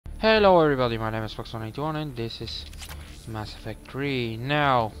Hello everybody, my name is Fox181 and this is Mass Effect 3.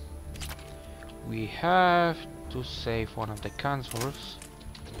 Now, we have to save one of the consoles.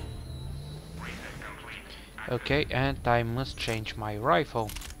 Okay, and I must change my rifle.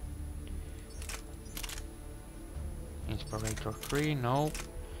 Inspirator 3, no.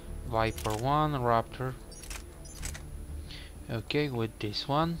 Viper 1, Raptor. Okay, with this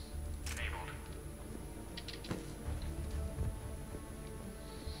one.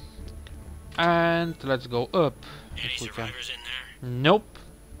 And let's go up. Any survivors in there? Nope.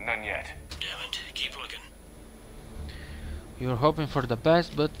 None yet. Damn it. Keep looking. You're hoping for the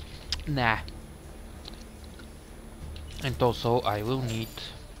best, but nah. And also, I will need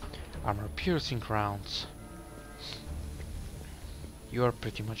armor-piercing rounds. You are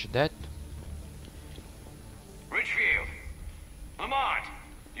pretty much dead. Richfield! Lamont!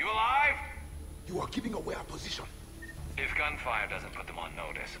 You alive? You are giving away our position. If gunfire doesn't put them on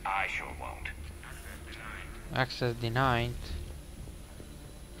notice, I sure won't. Access denied.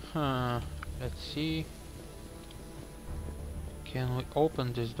 Let's see. Can we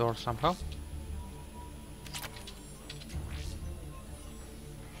open this door somehow?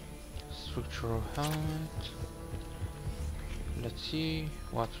 Structural helmet. Let's see.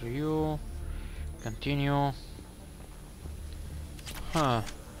 What are you? Continue.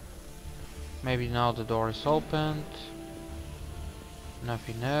 Maybe now the door is opened.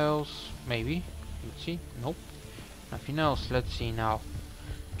 Nothing else. Maybe. Let's see. Nope. Nothing else. Let's see now.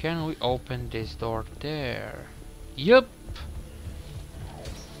 Can we open this door there? Yup.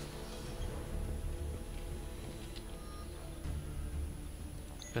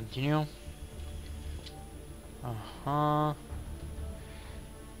 Continue.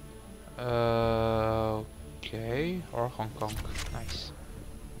 Okay. Or Hong Kong. Nice.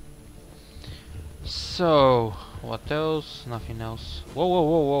 So, what else? Nothing else. Whoa, whoa,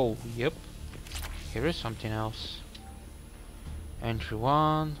 whoa, whoa. Yep. Here is something else. Entry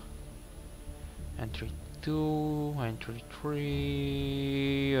 1. Entry 2. Entry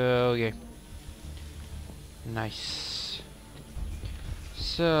 3. Okay. Nice.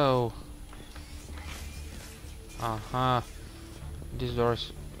 So. This door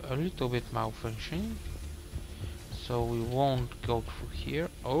is a little bit malfunctioning. So we won't go through here.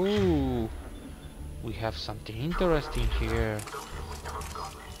 Oh! We have something interesting here.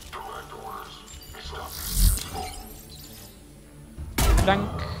 Blank.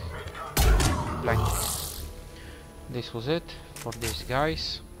 Blank. This was it for these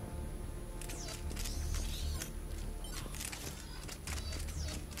guys.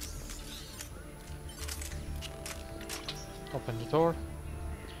 Open the door.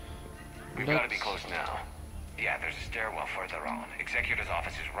 We've got to be close now. Yeah, there's a stairwell further on. Executor's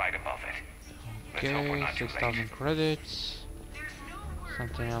office is right above it. Let's hope we're Okay, not too 6,000 late. credits.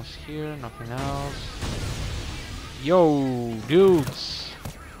 Something else here, nothing else. Yo, dudes!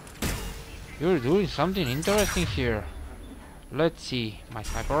 You're doing something interesting here. Let's see. My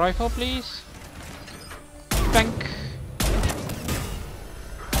sniper rifle, please. Bank.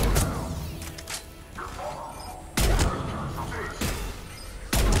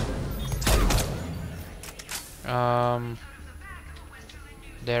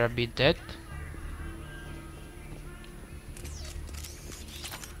 They're a bit dead.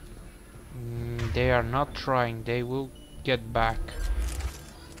 They are not trying, they will get back.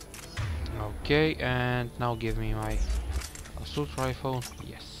 Okay, and now give me my assault rifle.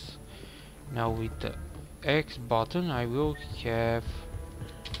 Yes. Now with the X button I will have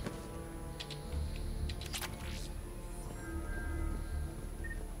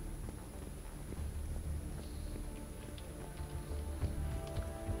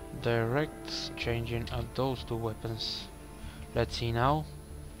direct changing of those two weapons. Let's see now.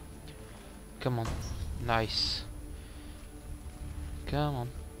 Come on. Nice. Come on.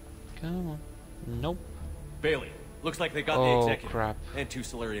 Come on. Nope. Bailey, looks like they got the Oh executive crap. and 2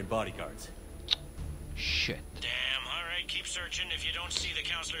 Solarian bodyguards. Shit. Damn. Alright, keep searching. If you don't see the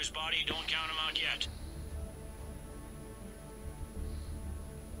counselor's body, don't count him out yet.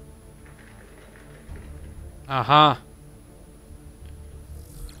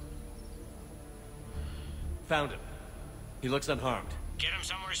 Found him. He looks unharmed. Get him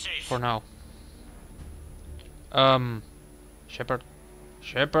somewhere safe. For now. Shepard.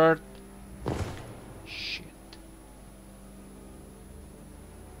 Shepard. Shit.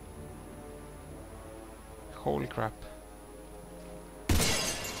 Holy crap. No.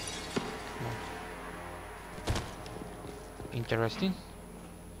 Interesting.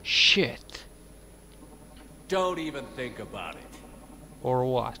 Shit. Don't even think about it. Or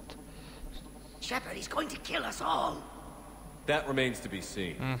what? Shepard, he's going to kill us all. That remains to be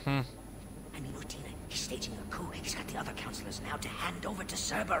seen. Mm-hmm. I mean, Udina, he's staging a coup. He's got the other councillors now to hand over to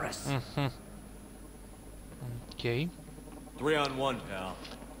Cerberus. Mm-hmm. Okay. 3-on-1, pal.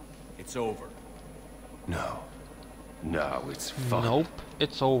 It's over. No. No, it's fun. Nope,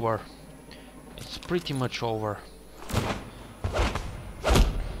 it's over. It's pretty much over.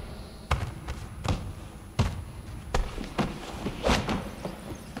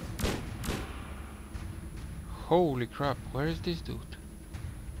 Holy crap, where is this dude?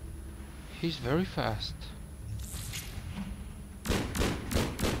 He's very fast.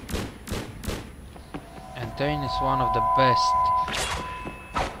 And Dane is one of the best.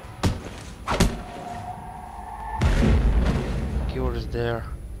 Cure's there.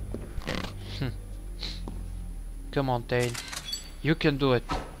 Come on, Dane. You can do it.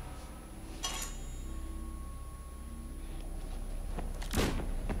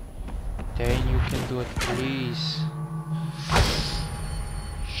 Dane, you can do it, please.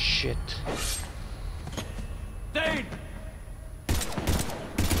 Shit. Dane!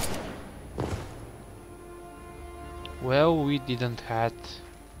 Well, we didn't had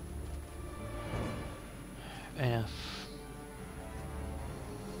enough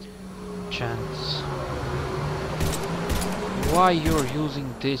chance. Why you're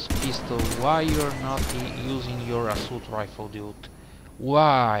using this pistol? Why you're not using your assault rifle, dude?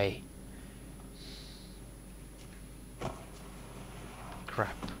 Why?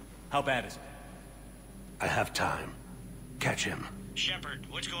 Crap. How bad is it? I have time. Catch him. Shepard,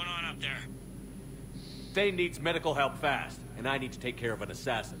 what's going on up there? Dane needs medical help fast, and I need to take care of an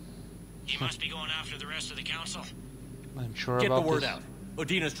assassin. He must be going after the rest of the council. I'm sure Get about the word this. out.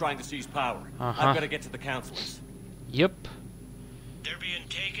 Udina's trying to seize power. Uh-huh. I've got to get to the councilors. Yep. They're being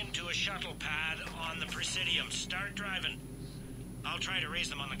taken to a shuttle pad on the Presidium. Start driving. I'll try to raise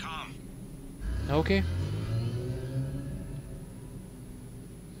them on the comm. Okay.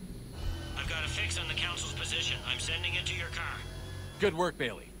 I've got a fix on the council's position. I'm sending it to your car. Good work,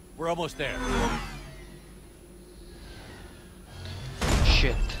 Bailey. We're almost there.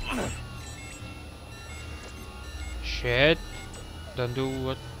 Shit. Shit. Don't do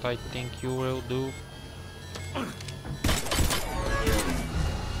what I think you will do.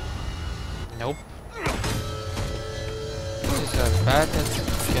 Nope. This is as bad as it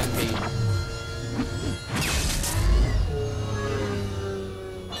can be.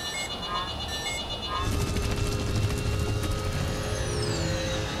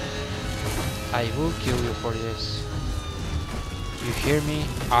 I will kill you for this. You hear me?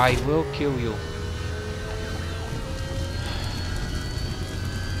 I will kill you.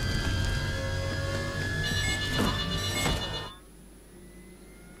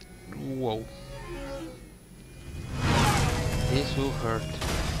 Whoa. This will hurt.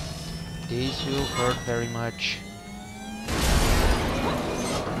 This will hurt very much.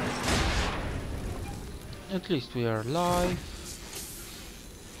 At least we are alive.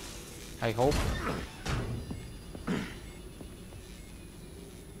 I hope.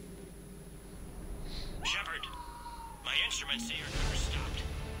 Shepard, my instruments say your number stopped.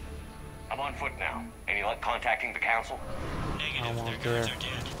 I'm on foot now. Any luck contacting the council? Negative, I'm their out guards there. are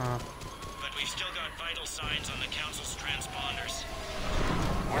dead. But we've still got vital signs on the council's transponders.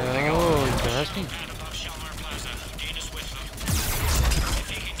 Oh, interesting. Pad above Shalmar Plaza. Udina's with them. If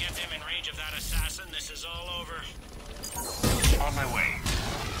he can get them in range of that assassin, this is all over. On my way.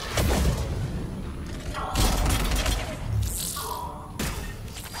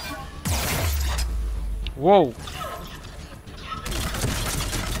 Whoa!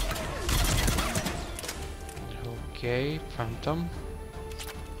 Okay, Phantom.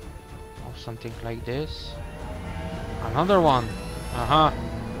 Or something like this. Another one! Aha!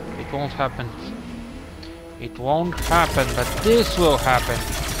 It won't happen. It won't happen, but this will happen!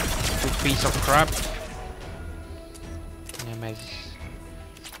 You piece of crap. Nemesis.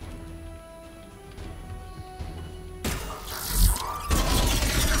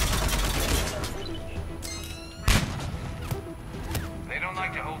 They don't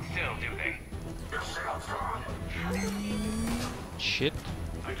like to hold still, do they? Shit.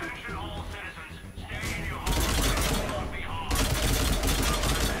 Attention all citizens. Stay in your homes. Don't be harmed.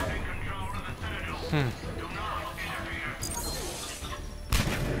 In control of the Citadel. Do not interfere.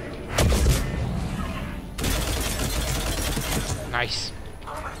 Nice.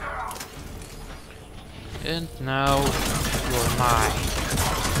 And now you're mine.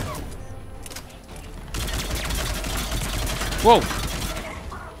 Whoa!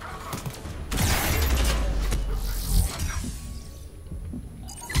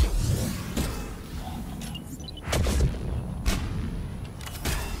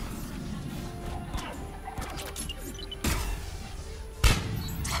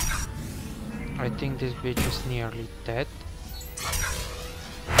 I think this bitch is nearly dead.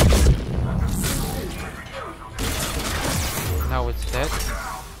 Now it's dead.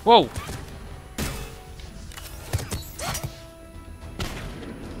 Whoa!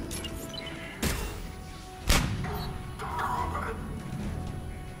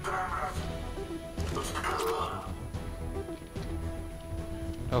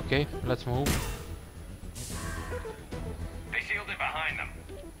 Okay, let's move. They sealed it behind them.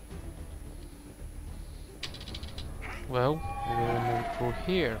 Well, we will move through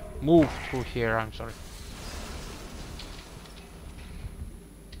here. Move through here, I'm sorry.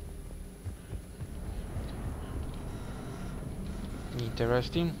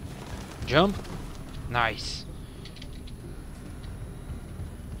 Interesting. Jump. Nice.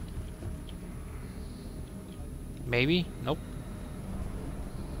 Maybe? Nope.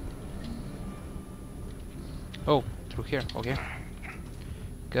 Oh, through here. Okay.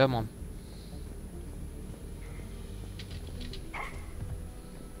 Come on.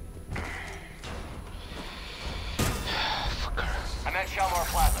 Fucker. I'm at Shalmar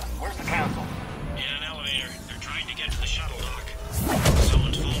Plaza. Where's the council? In an elevator. They're trying to get to the shuttle dock.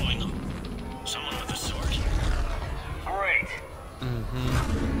 Someone's following them. Someone with a sword. Great.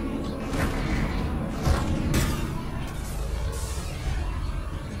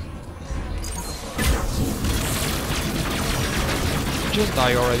 Just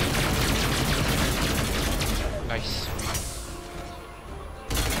die already. Nice.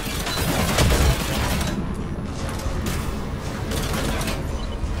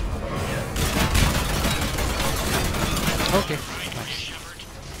 Okay. Nice. Shepard,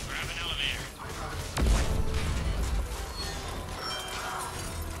 grab an elevator.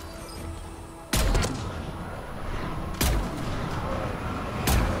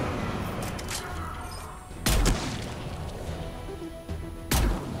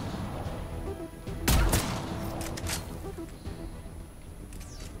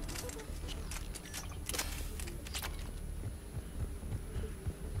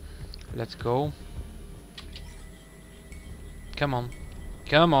 Let's go. Come on.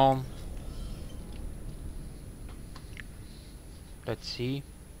 Come on. Let's see.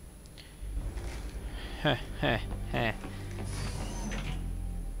 Heh heh heh.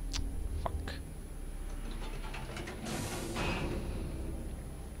 Fuck.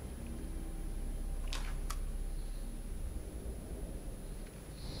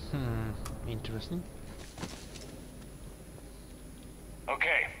 Interesting.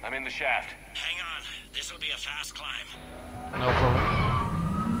 Okay, I'm in the shaft. Hang on. This'll be a fast climb. No problem.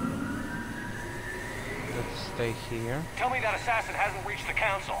 Let's stay here. Tell me that assassin hasn't reached the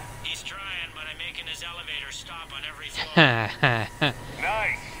council. He's trying, but I'm making his elevator stop on every floor.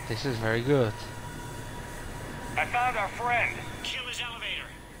 Nice. This is very good. I found our friend. Kill his elevator.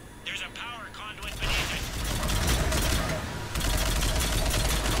 There's a power conduit beneath it.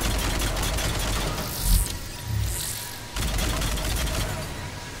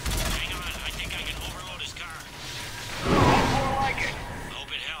 Hang on, I think I can overload his car. More like it.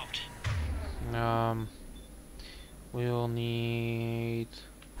 Hope it helped. We'll need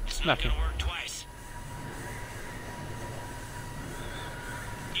It's not nothing. gonna work twice.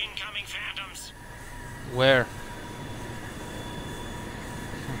 Incoming phantoms. Where?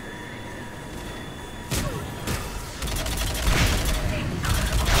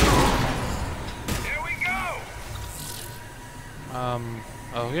 Here we go.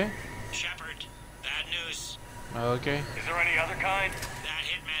 Okay. Shepard, bad news. Okay. Is there any other kind? That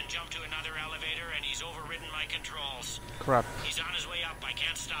hitman jumped to another elevator and he's overridden my controls. Crap. He's on his way up. I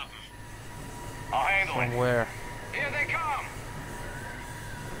can't stop him. I'll handle From it. where? Here they come.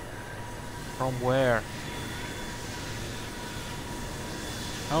 From where?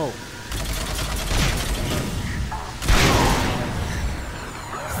 Oh.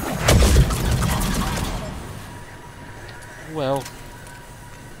 Well,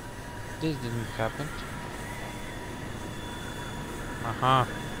 this didn't happen. Uh-huh.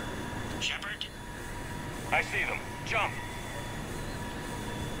 Shepard, I see them. Jump.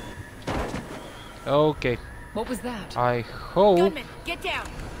 Okay. What was that? I hope... Gunman, get down!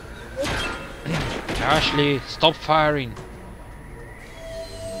 Ashley, stop firing.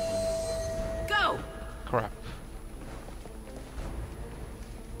 Go! Crap.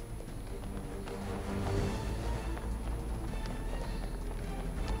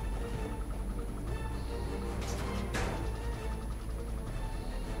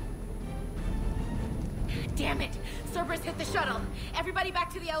 Damn it! Cerberus hit the shuttle! Everybody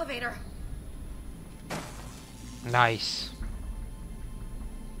back to the elevator! Nice.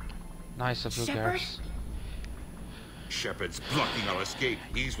 Nice of you Shepard? guys. Shepard's blocking our escape.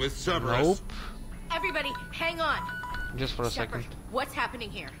 He's with Cerberus. Nope. Everybody, hang on. Just for a Shepard, second. what's happening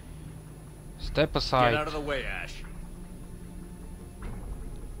here? Step aside. Get out of the way, Ash.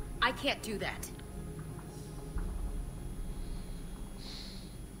 I can't do that.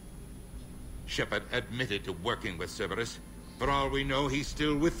 Shepard admitted to working with Cerberus. For all we know, he's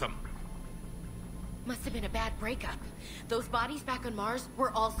still with them. Must have been a bad breakup. Those bodies back on Mars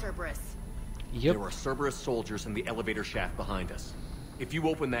were all Cerberus. Yep. There are Cerberus soldiers in the elevator shaft behind us. If you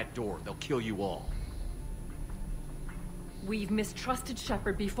open that door, they'll kill you all. We've mistrusted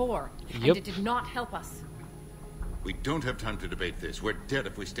Shepard before, and Yep. it did not help us. We don't have time to debate this. We're dead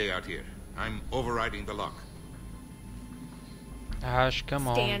if we stay out here. I'm overriding the lock. Ash, come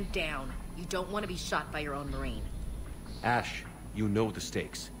on. Stand down. You don't want to be shot by your own Marine. Ash, you know the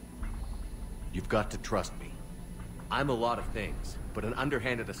stakes. You've got to trust me. I'm a lot of things, but an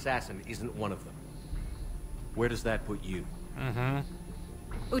underhanded assassin isn't one of them. Where does that put you?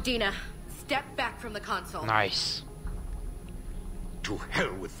 Udina, step back from the console. Nice. To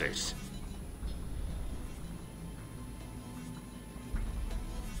hell with this.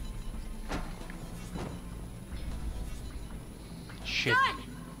 Shit. Done!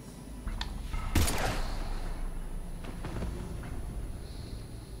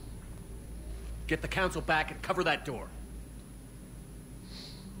 Get the council back and cover that door.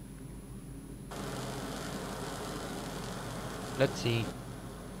 Let's see.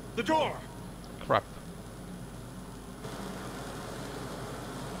 The door! Crap.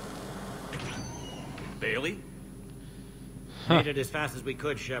 Bailey? Made it as fast as we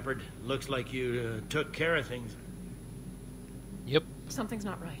could, Shepard. Looks like you took care of things. Yep. Something's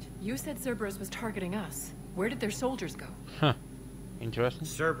not right. You said Cerberus was targeting us. Where did their soldiers go? Huh. Interesting.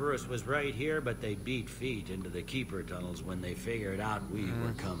 Cerberus was right here, but they beat feet into the Keeper tunnels when they figured out we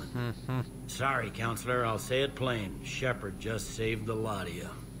were coming. Sorry, Counselor, I'll say it plain. Shepard just saved the lot of you.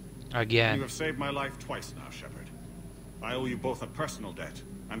 Again. You have saved my life twice now, Shepard. I owe you both a personal debt,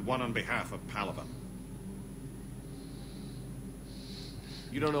 and one on behalf of Palaven.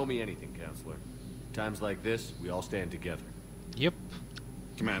 You don't owe me anything, Counselor. Times like this, we all stand together. Yep.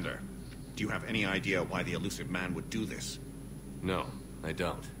 Commander, do you have any idea why the elusive man would do this? No, I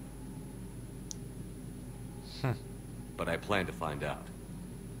don't. But I plan to find out.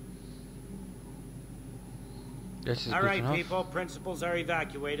 This is All good right, enough. people, principals are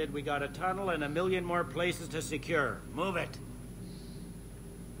evacuated. We got a tunnel and 1,000,000 more places to secure. Move it.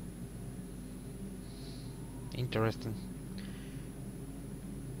 Interesting.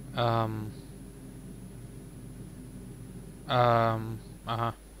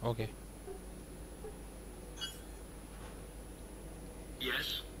 Okay.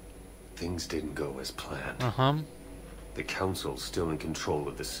 Yes? Things didn't go as planned. The Council's still in control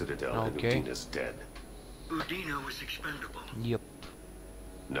of the Citadel, Okay. and Udina's dead. Udina was expendable. Yep.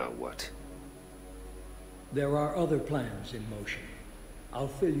 Now what? There are other plans in motion. I'll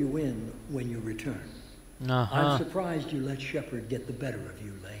fill you in when you return. I'm surprised you let Shepard get the better of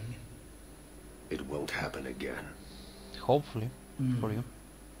you, Ling. It won't happen again. Hopefully. For you.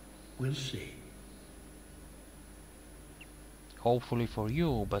 We'll see. Hopefully for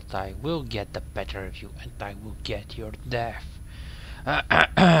you, but I will get the better of you, and I will get your death.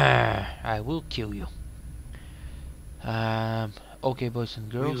 I will kill you. Okay, boys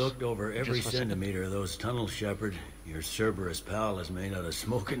and girls. We looked over every Just for a second. centimeter of those tunnels, Shepard. Your Cerberus pal is made out of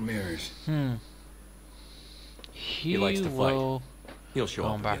smoke and mirrors. He likes to fight. will He'll show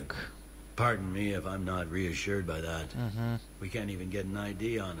come up again. back. Pardon me if I'm not reassured by that. We can't even get an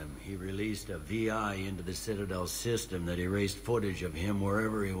ID on him. He released a VI into the Citadel system that erased footage of him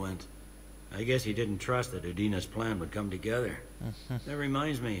wherever he went. I guess he didn't trust that Udina's plan would come together. That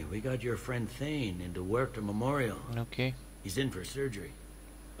reminds me, we got your friend Thane into Huerta Memorial. Okay. He's in for surgery.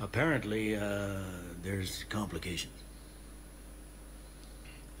 Apparently, there's complications.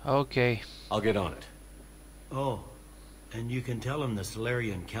 Okay. I'll get on it. Oh, and you can tell him the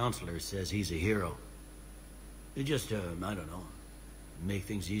Solarian counselor says he's a hero. It just, I don't know, make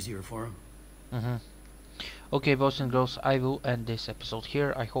things easier for him. Okay, boys and girls, I will end this episode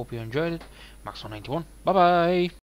here. I hope you enjoyed it. Maxo91. Bye bye.